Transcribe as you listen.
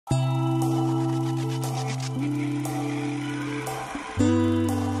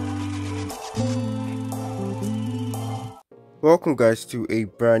Welcome guys to a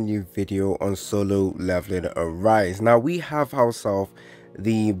brand new video on solo leveling Arise. Now we have ourselves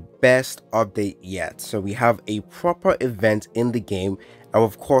the best update yet. So we have a proper event in the game, and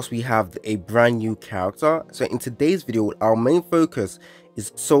of course we have a brand new character. So in today's video our main focus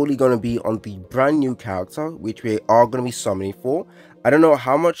is solely going to be on the brand new character, which we are going to be summoning for. I don't know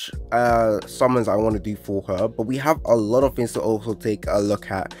how much summons I want to do for her, but we have a lot of things to also take a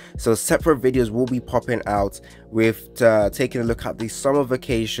look at. So separate videos will be popping out with taking a look at the summer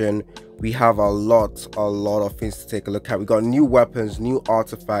vacation. We have a lot of things to take a look at. We got new weapons, new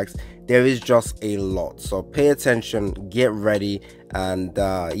artifacts. There is just a lot, so pay attention, get ready, and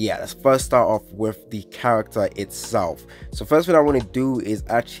yeah, let's first start off with the character itself. So first thing I want to do is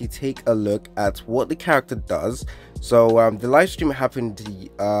actually take a look at what the character does. So the live stream happened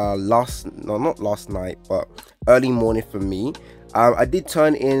not last night, but early morning for me. I did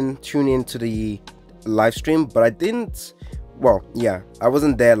tune in to the live stream, but I didn't, well, yeah, I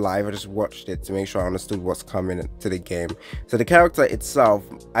wasn't there live. I just watched it to make sure I understood what's coming to the game. So the character itself,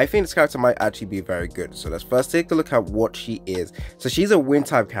 I think this character might actually be very good. So let's first take a look at what she is. So she's a wind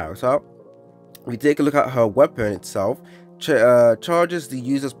type character. We take a look at her weapon itself. Charges the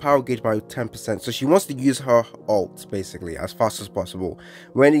user's power gauge by 10%. So she wants to use her ult basically as fast as possible.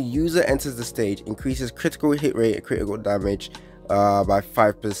 When the user enters the stage, increases critical hit rate and critical damage by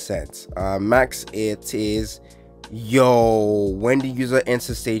 5%. Max it is, when the user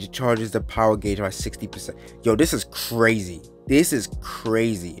enters stage, it charges the power gauge by 60%. Yo, this is crazy. This is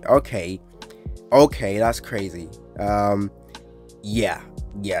crazy. Okay, that's crazy. Yeah,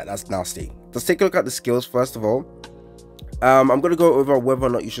 that's nasty. Let's take a look at the skills first of all. I'm going to go over whether or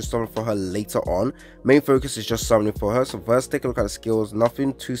not you should summon for her later on. Main focus is just summoning for her. So first take a look at the skills.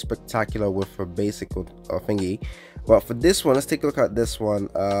 Nothing too spectacular with her basic or thingy, but for this one, let's take a look at this one.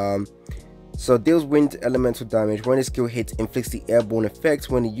 So deals wind elemental damage. When the skill hits, inflicts the airborne effect.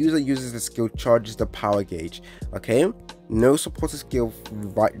 When the user uses the skill, charges the power gauge. Okay, no supported skill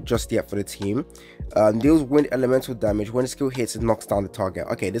right just yet for the team. Deals wind elemental damage. When the skill hits, it knocks down the target.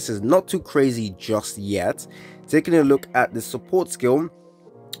 Okay, this is not too crazy just yet. Taking a look at the support skill,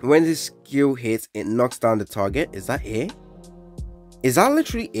 when this skill hits, it knocks down the target. Is that it? Is that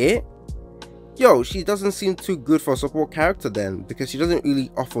literally it? Yo, she doesn't seem too good for a support character then, because she doesn't really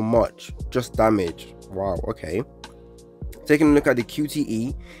offer much, just damage. Wow, okay. Taking a look at the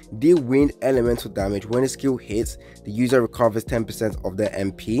QTE, deal wind elemental damage. When the skill hits, the user recovers 10% of their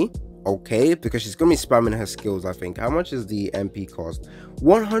MP. Okay, because she's gonna be spamming her skills, I think. How much is the MP cost?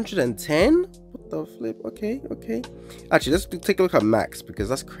 110? What the flip? Okay. Actually, let's take a look at max, because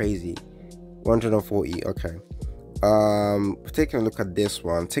that's crazy. 140, okay. Taking a look at this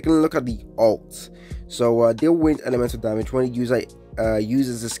one, taking a look at the ult. So deal wind elemental damage. When the user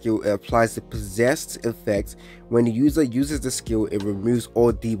uses the skill, it applies the possessed effect. When the user uses the skill, it removes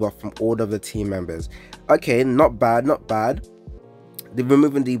all debuff from all of the team members. Okay, not bad. The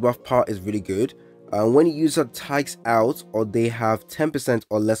removing debuff part is really good. When the user tags out or they have 10%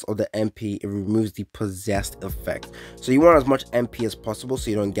 or less of the MP, it removes the possessed effect. So you want as much MP as possible so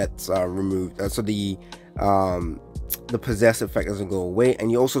you don't get removed. So the possessed effect doesn't go away, and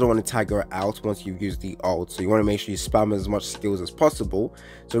you also don't want to tag her out once you've used the ult. So you want to make sure you spam as much skills as possible.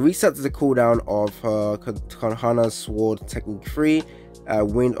 So resets the cooldown of her Kahana's sword technique 3,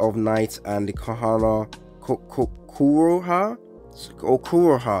 wind of night, and the Kahana Kuroha,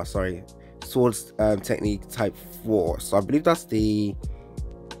 sorry, swords technique type 4. So I believe that's the,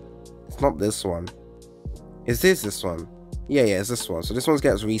 it's not this one. Is this one? Yeah, it's this one. So this one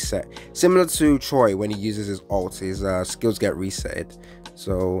gets reset, similar to Troy. When he uses his ult, his skills get reset.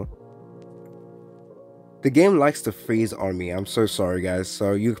 So the game likes to freeze on me. I'm so sorry guys,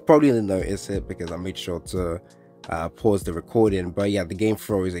 so you probably didn't notice it because I made sure to pause the recording, but yeah, the game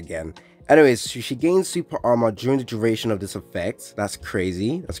froze again. Anyways, she gains super armor during the duration of this effect. That's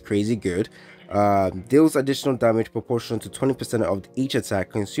crazy good. Deals additional damage proportional to 20% of each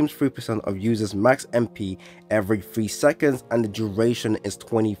attack, consumes 3% of users max MP every 3 seconds, and the duration is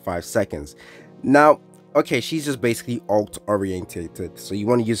 25 seconds. Now, okay, she's just basically ult orientated, so you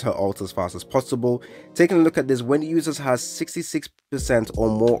want to use her ult as fast as possible. Taking a look at this, when the user has 66% or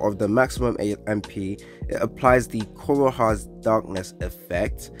more of the maximum MP, it applies the Kuroha's darkness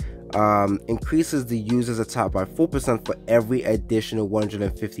effect. Increases the user's attack by 4% for every additional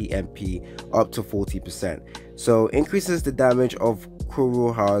 150 MP up to 40%. So increases the damage of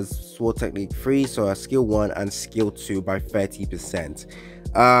Kuroha's sword technique 3, so skill 1 and skill 2 by 30%.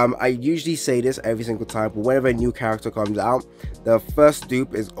 I usually say this every single time, but whenever a new character comes out, the first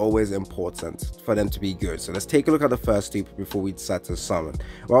dupe is always important for them to be good. So let's take a look at the first dupe before we decide to summon.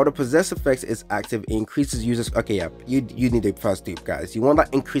 While the possess effect is active, it increases users. Okay, yeah, you need a first dupe, guys. You want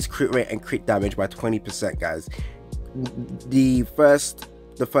that increased crit rate and crit damage by 20%, guys. The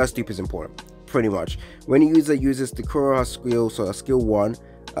first dupe is important, pretty much. When a user uses the Kuro skill, so a skill 1,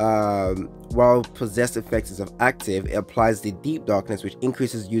 while possessed effect is active, it applies the deep darkness, which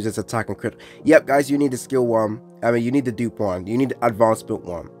increases users attack and crit. Yep, guys, you need the skill 1. I mean, you need the dupe 1, you need the advancement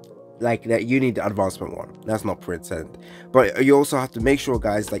 1, like that. You need the advancement 1. That's not pretend, but you also have to make sure,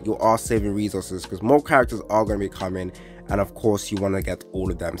 guys, that you are saving resources, because more characters are going to be coming, and of course you want to get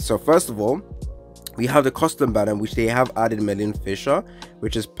all of them. So first of all, we have the custom banner, which they have added Million Fisher,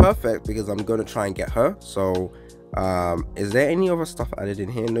 which is perfect because I'm going to try and get her. So is there any other stuff added in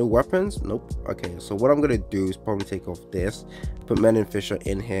here? No weapons? Nope. Okay, so what I'm going to do is probably take off this, put Million Fisher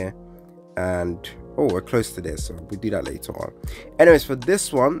in here, and oh, we're close to this, so we'll do that later on. Anyways, for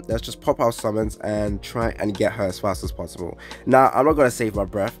this one, let's just pop our summons and try and get her as fast as possible. Now, I'm not going to save my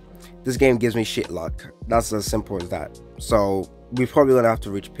breath. This game gives me shit luck. That's as simple as that. So we're probably gonna have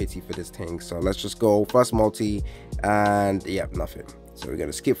to reach pity for this thing. So let's just go first multi, and yeah, nothing. So we're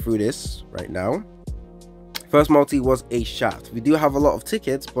gonna skip through this right now. First multi was a shaft. We do have a lot of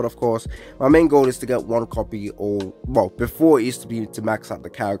tickets, but of course my main goal is to get 1 copy, or well, before it used to be to max out the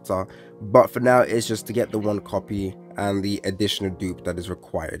character, but for now it's just to get the 1 copy and the additional dupe that is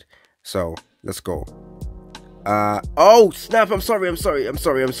required. So let's go. Oh snap, I'm sorry.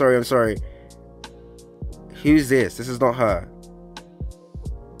 Who's this? This is not her.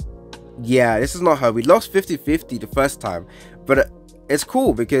 Yeah, this is not her. We lost 50-50 the first time, but it's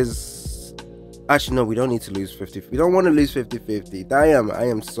cool because actually no, we don't need to lose 50. We don't want to lose 50-50. I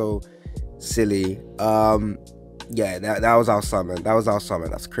am so silly. Yeah, that was our summon.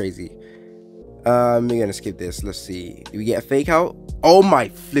 That's crazy. We're gonna skip this. Let's see. Do we get a fake out? Oh my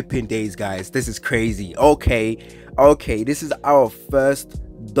flipping days, guys, this is crazy. Okay, this is our first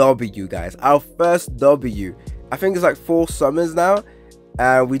W, guys. Our first W. I think it's like 4 summons now,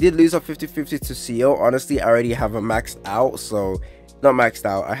 and we did lose our 50-50 to CO. Honestly, I already have a maxed out, so not maxed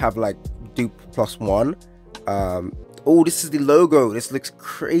out. I have like dupe +1. Oh, this is the logo. This looks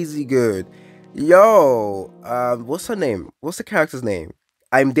crazy good. Yo, what's her name? What's the character's name?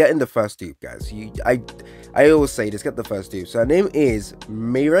 I'm getting the first dupe, guys. I always say this, get the first dupe. So her name is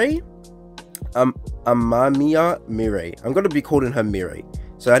Mirei. Amamiya Mirei. I'm gonna be calling her Mirei.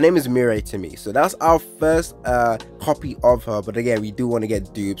 So her name is Mirei to me. So that's our first copy of her. But again, we do want to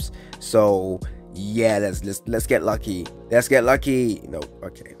get dupes. So yeah, let's get lucky. Let's get lucky. No,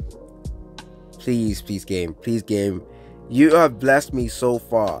 okay. Please game. You have blessed me so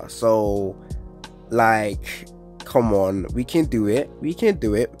far. So like, come on, we can do it.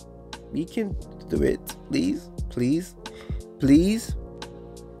 Please.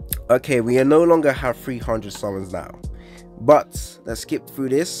 Okay, we no longer have 300 summons now, but let's skip through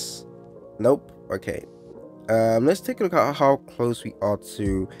this. Nope. Okay, let's take a look at how close we are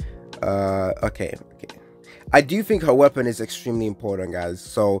to okay. I do think her weapon is extremely important, guys.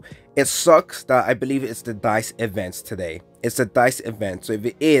 So it sucks that I believe it's the dice events today. It's a dice event, so if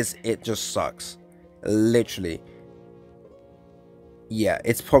it is, it just sucks, literally. Yeah,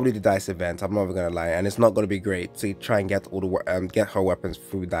 it's probably the dice event, I'm not even gonna lie, and it's not gonna be great to try and get all the get her weapons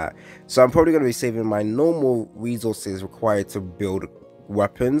through that. So I'm probably gonna be saving my normal resources required to build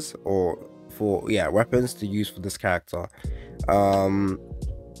weapons, or for weapons to use for this character. Come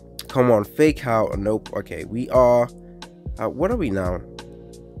on, fake out. Nope. Okay, we are what are we now?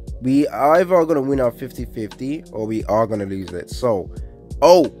 We are either gonna win our 50-50 or we are gonna lose it. So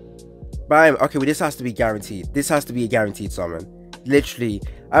oh bam. Okay, well, this has to be guaranteed. This has to be a guaranteed summon. Literally,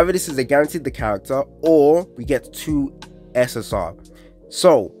 either this is a guaranteed the character, or we get 2 SSR.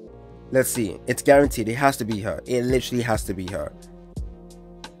 So let's see. It's guaranteed. It has to be her. It literally has to be her.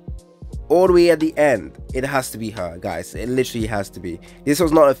 All the way at the end, it has to be her, guys. It literally has to be. This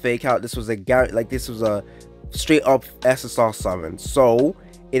was not a fake out. This was a this was a straight up SSR summon. So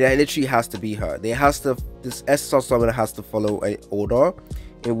it literally has to be her. This SSR summon has to follow an order,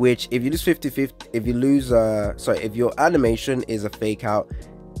 in which if you lose 50-50, if you lose if your animation is a fake out,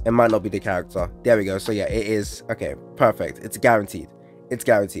 it might not be the character. There we go. So yeah, it is. Okay, perfect. It's guaranteed.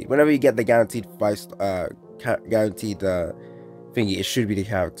 Whenever you get the guaranteed thingy, it should be the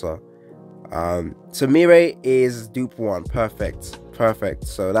character. So Mirei is dupe 1. Perfect.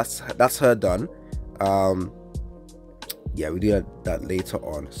 So that's her done. yeah, we do that later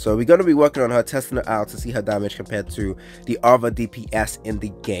on. So we're going to be working on her, testing her out to see her damage compared to the other DPS in the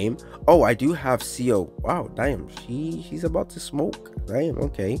game. Oh, I do have CO. Wow, damn, she's about to smoke. Damn,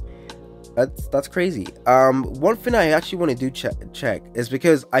 okay, that's crazy. One thing I actually want to do check is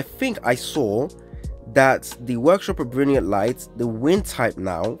because I think I saw that the Workshop of Brilliant Lights, the wind type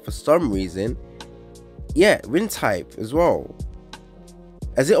now for some reason, yeah, wind type as well.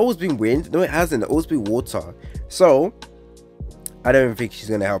 Has it always been wind? No, it hasn't. It always been water. So I don't even think she's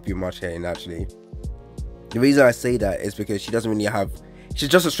gonna help you much here. And actually, the reason I say that is because she doesn't really have, she's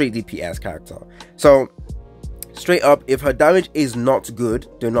just a straight DPS character. So straight up, if her damage is not good,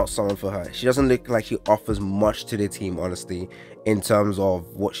 do not summon for her. She doesn't look like she offers much to the team, honestly, in terms of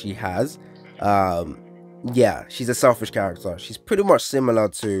what she has. Yeah, she's a selfish character. She's pretty much similar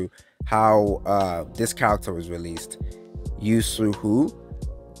to how this character was released, Yusuhu.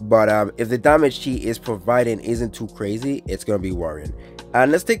 But if the damage she is providing isn't too crazy, it's gonna be worrying.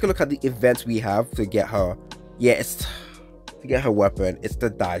 And let's take a look at the events we have to get her. Yeah, it's to get her weapon. It's the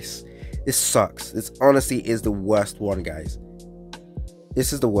dice. This sucks. This honestly is the worst one, guys.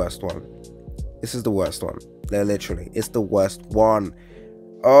 This is the worst one. This is the worst one. Literally, it's the worst one.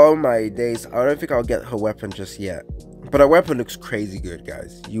 Oh my days. I don't think I'll get her weapon just yet. But her weapon looks crazy good,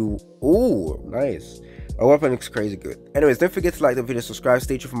 guys. Oh, nice. Her weapon looks crazy good. Anyways, don't forget to like the video, subscribe,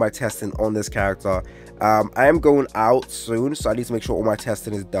 stay tuned for my testing on this character. I am going out soon, so I need to make sure all my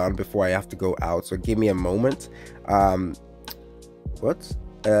testing is done before I have to go out. So give me a moment.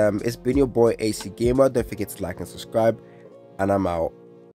 It's been your boy AC Gamer. Don't forget to like and subscribe, and I'm out.